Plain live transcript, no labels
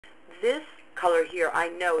this color here I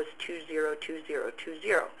know is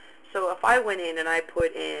 202020. So if I went in and I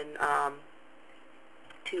put in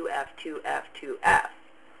 2F, 2F, 2F,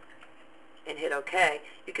 and hit OK,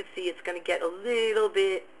 you can see it's going to get a little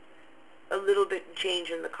bit change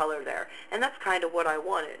in the color there. And that's kind of what I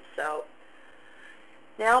wanted. So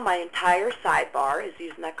now my entire sidebar is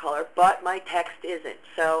using that color, but my text isn't.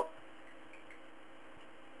 So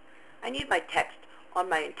I need my text on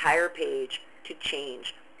my entire page to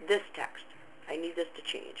change this text. I need this to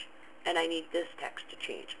change. And I need this text to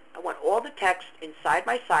change. I want all the text inside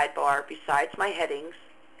my sidebar besides my headings,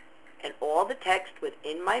 and all the text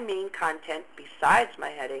within my main content besides my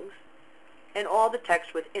headings, and all the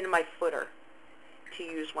text within my footer to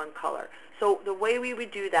use one color. So the way we would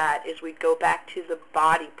do that is we'd go back to the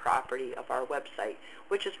body property of our website,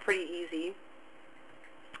 which is pretty easy.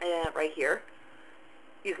 Right here,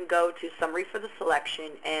 you can go to Summary for the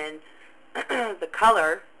Selection, and the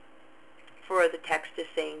color for the text is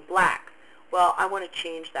saying black. Well, I want to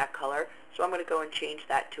change that color, so I'm going to go and change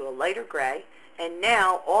that to a lighter gray. And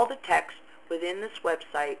now all the text within this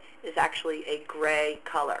website is actually a gray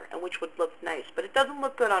color, and which would look nice, but it doesn't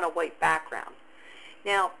look good on a white background.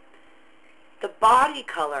 Now, the body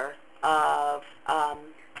color of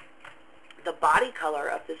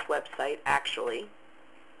this website actually,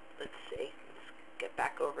 let's see, let's get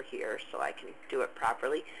back over here so I can do it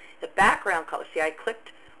properly. The background color, see, I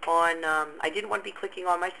clicked on, I didn't want to be clicking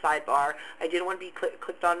on my sidebar. I didn't want to be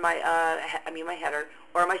clicked on my, my header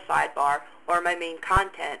or my sidebar or my main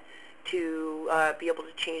content to be able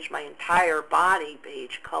to change my entire body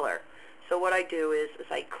page color. So what I do is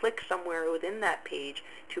I click somewhere within that page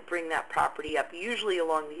to bring that property up. Usually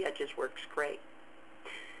along the edges works great.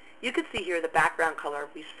 You can see here the background color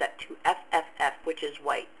we set to FFF, which is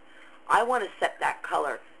white. I want to set that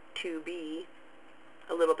color to be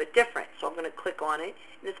a little bit different. So I'm going to click on it,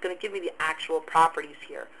 and it's going to give me the actual properties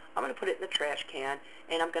here. I'm going to put it in the trash can,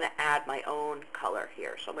 and I'm going to add my own color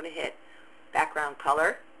here. So I'm going to hit background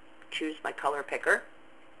color, choose my color picker,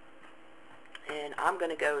 and I'm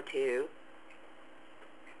going to go to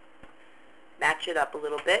match it up a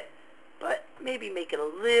little bit, but maybe make it a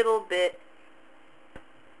little bit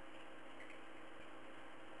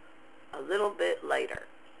lighter.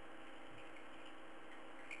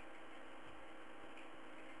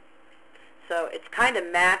 So it's kind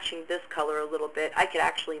of matching this color a little bit. I could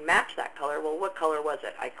actually match that color. Well, what color was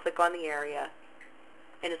it? I click on the area,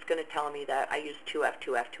 and it's going to tell me that I used 2F,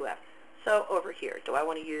 2F, 2F. So over here, do I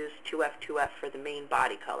want to use 2F, 2F for the main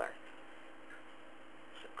body color?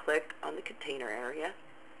 So click on the container area,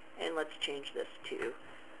 and let's change this to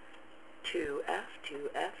 2F,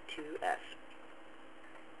 2F, 2F.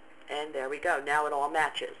 And there we go. Now it all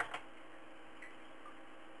matches.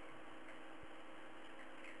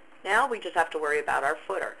 Now we just have to worry about our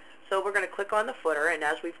footer. So we're going to click on the footer, and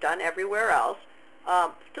as we've done everywhere else,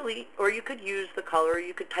 delete, or you could use the color,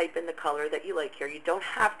 you could type in the color that you like here. You don't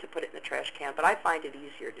have to put it in the trash can, but I find it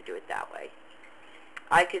easier to do it that way.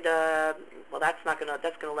 I could, well, that's going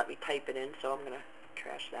to let me type it in, so I'm going to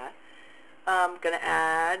trash that. I'm going to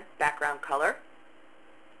add background color,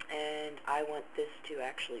 and I want this to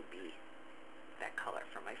actually be that color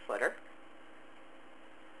for my footer.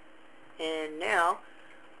 And now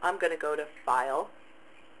I'm going to go to File,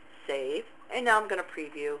 Save, and now I'm going to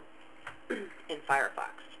preview in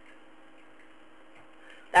Firefox.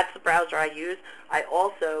 That's the browser I use. I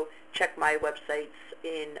also check my websites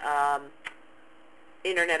in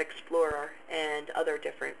Internet Explorer and other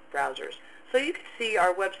different browsers. So you can see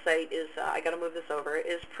our website is, I got to move this over,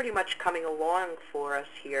 is pretty much coming along for us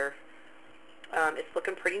here. It's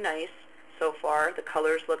looking pretty nice so far. The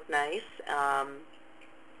colors look nice.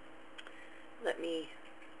 Let me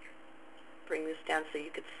bring this down so you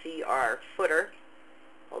could see our footer.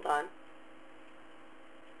 Hold on.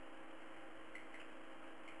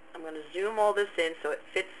 I'm going to zoom all this in so it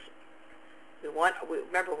fits.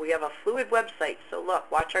 Remember, we have a fluid website, so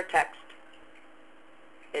look, watch our text.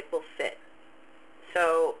 It will fit.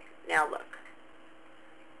 So now look.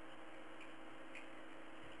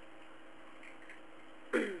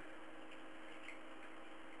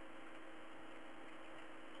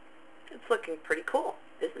 It's looking pretty cool,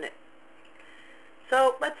 isn't it?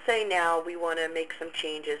 So let's say now we want to make some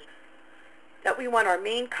changes, that we want our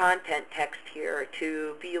main content text here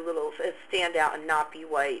to be a little, stand out and not be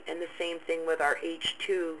white, and the same thing with our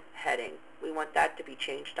H2 heading. We want that to be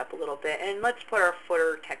changed up a little bit, and let's put our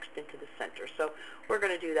footer text into the center. So we're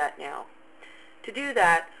going to do that now. To do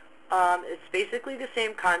that, it's basically the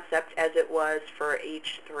same concept as it was for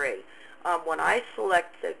H3. When I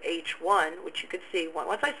select the H1, which you can see,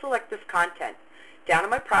 once I select this content, down in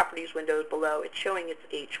my properties window below, it's showing it's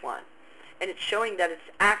H1. And it's showing that it's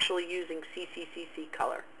actually using CCCC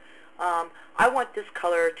color. I want this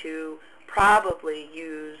color to probably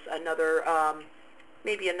use another,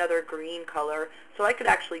 maybe another green color, so I could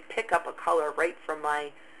actually pick up a color right from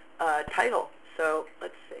my title. So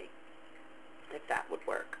let's see if that would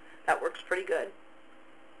work. That works pretty good.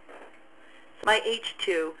 So my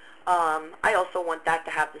H2, I also want that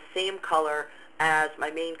to have the same color as my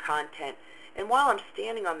main content. And while I'm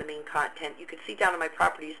standing on the main content, you can see down in my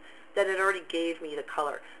properties that it already gave me the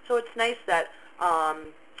color. So it's nice that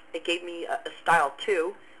it gave me a style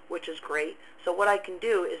 2, which is great. So what I can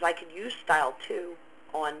do is I can use style 2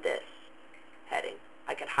 on this heading.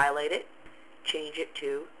 I can highlight it, change it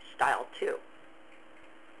to style 2,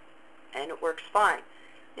 and it works fine.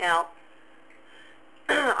 Now,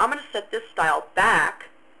 I'm going to set this style back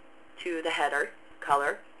to the header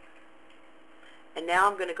color, and now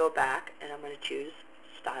I'm going to go back and I'm going to choose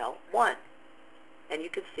style 1, and you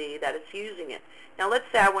can see that it's using it. Now let's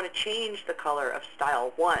say I want to change the color of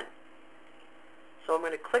style 1, so I'm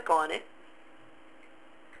going to click on it,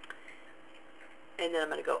 and then I'm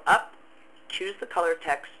going to go up, choose the color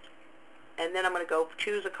text, and then I'm going to go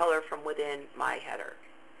choose a color from within my header.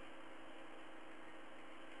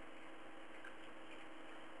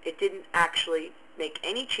 It didn't actually make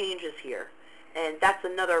any changes here, and that's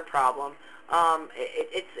another problem.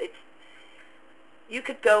 You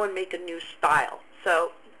could go and make a new style.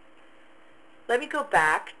 So let me go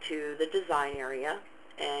back to the design area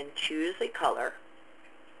and choose a color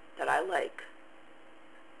that I like.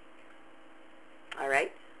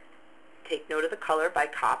 Alright, take note of the color by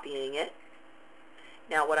copying it.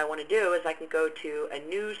 Now what I want to do is I can go to a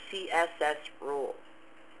new CSS rule.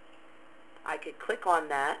 I could click on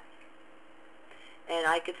that, and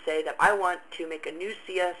I could say that I want to make a new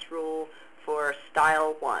CS rule for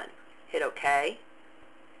style 1. Hit OK,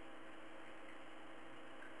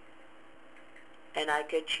 and I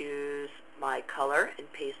could choose my color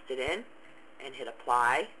and paste it in, and hit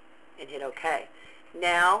apply, and hit OK.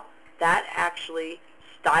 Now that actually,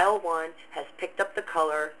 style 1 has picked up the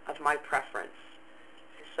color of my preference.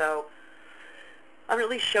 So I'm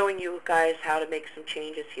really showing you guys how to make some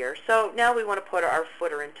changes here. So now we want to put our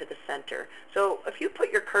footer into the center. So if you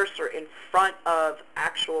put your cursor in front of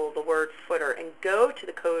the word footer and go to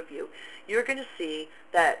the code view, you're going to see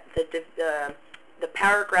that the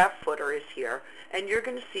paragraph footer is here, and you're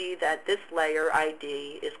going to see that this layer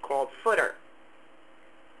ID is called footer.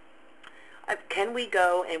 Can we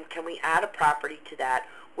go and can we add a property to that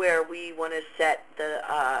where we want to set the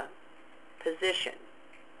position?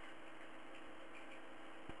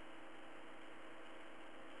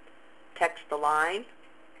 Text align,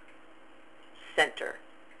 center.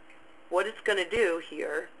 What it's going to do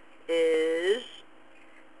here is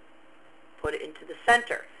put it into the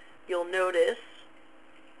center. You'll notice,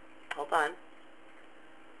 hold on,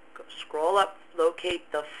 go scroll up,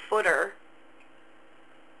 locate the footer.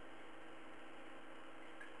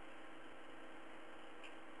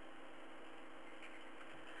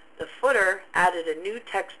 The footer added a new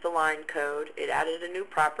text align code. It added a new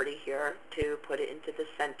property here to put it into the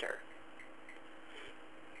center,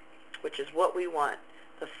 which is what we want.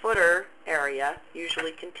 The footer area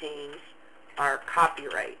usually contains our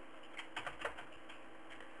copyright.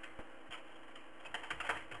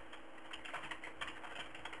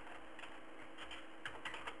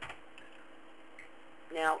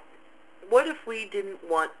 Now, what if we didn't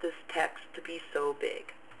want this text to be so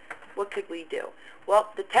big? What could we do?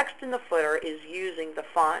 Well, the text in the footer is using the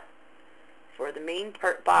font for the main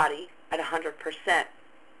body at 100%.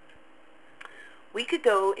 We could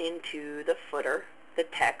go into the footer, the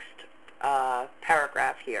text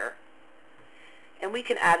paragraph here, and we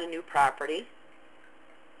can add a new property,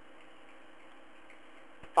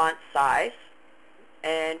 font size,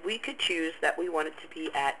 and we could choose that we want it to be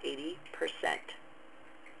at 80%.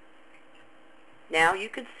 Now you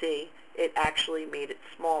can see it actually made it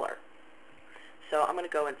smaller. So I'm going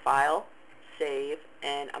to go in File, Save,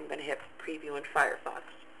 and I'm going to hit Preview in Firefox.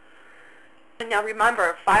 And now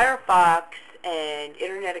remember, Firefox and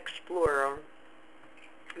Internet Explorer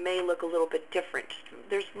may look a little bit different.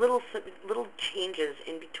 There's little changes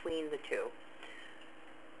in between the two.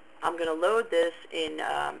 I'm going to load this in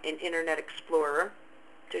Internet Explorer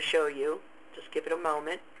to show you. Just give it a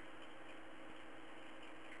moment.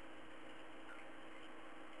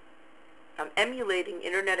 I'm emulating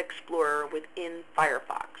Internet Explorer within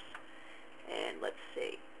Firefox. And let's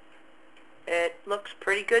see. It looks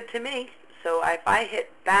pretty good to me. So if I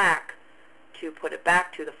hit back to put it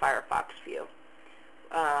back to the Firefox view,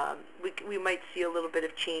 we might see a little bit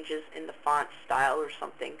of changes in the font style or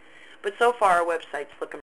something. But so far our website's looking